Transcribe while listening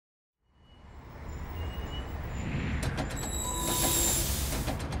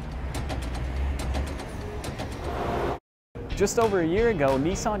Just over a year ago,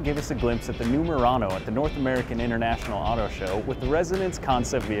 Nissan gave us a glimpse at the new Murano at the North American International Auto Show with the Resonance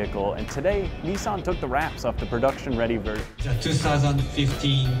concept vehicle, and today, Nissan took the wraps off the production-ready version. The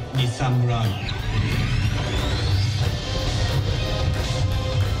 2015 Nissan Murano.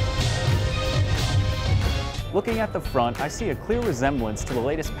 Looking at the front, I see a clear resemblance to the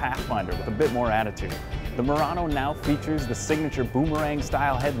latest Pathfinder with a bit more attitude. The Murano now features the signature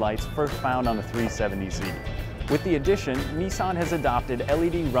boomerang-style headlights first found on the 370Z. With the addition, Nissan has adopted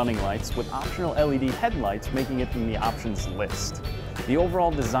LED running lights with optional LED headlights, making it in the options list. The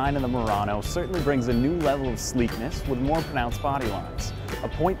overall design of the Murano certainly brings a new level of sleekness with more pronounced body lines. A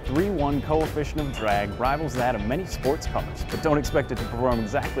 .31 coefficient of drag rivals that of many sports cars, but don't expect it to perform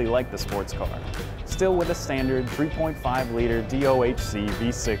exactly like the sports car. Still, with a standard 3.5-liter DOHC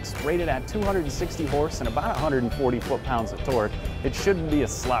V6 rated at 260 horse and about 140 foot-pounds of torque, it shouldn't be a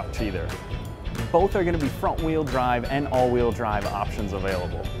slouch either. Both are going to be front-wheel drive and all-wheel drive options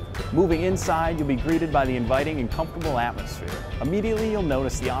available. Moving inside, you'll be greeted by the inviting and comfortable atmosphere. Immediately, you'll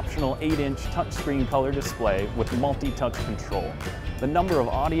notice the optional 8-inch touchscreen color display with multi-touch control. The number of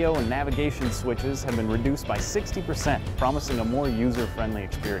audio and navigation switches have been reduced by 60%, promising a more user-friendly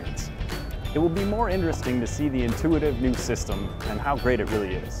experience. It will be more interesting to see the intuitive new system and how great it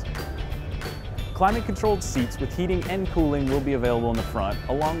really is. Climate-controlled seats with heating and cooling will be available in the front,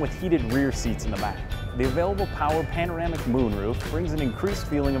 along with heated rear seats in the back. The available power panoramic moonroof brings an increased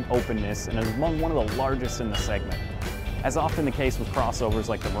feeling of openness and is among one of the largest in the segment. As often the case with crossovers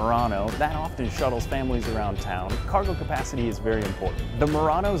like the Murano, that often shuttles families around town, cargo capacity is very important. The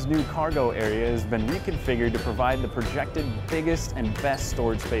Murano's new cargo area has been reconfigured to provide the projected biggest and best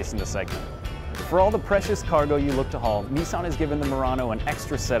storage space in the segment. For all the precious cargo you look to haul, Nissan has given the Murano an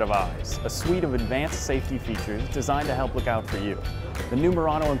extra set of eyes, a suite of advanced safety features designed to help look out for you. The new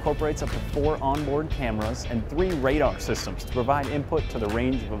Murano incorporates up to 4 onboard cameras and 3 radar systems to provide input to the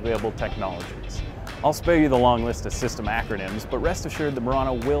range of available technologies. I'll spare you the long list of system acronyms, but rest assured the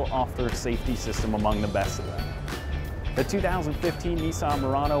Murano will offer a safety system among the best of them. The 2015 Nissan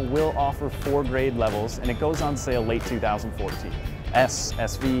Murano will offer 4 grade levels, and it goes on sale late 2014. S,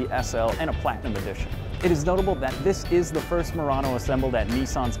 SV, SL, and a Platinum Edition. It is notable that this is the first Murano assembled at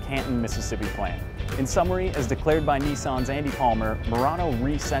Nissan's Canton, Mississippi plant. In summary, as declared by Nissan's Andy Palmer, Murano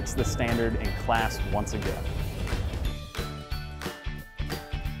resets the standard in class once again.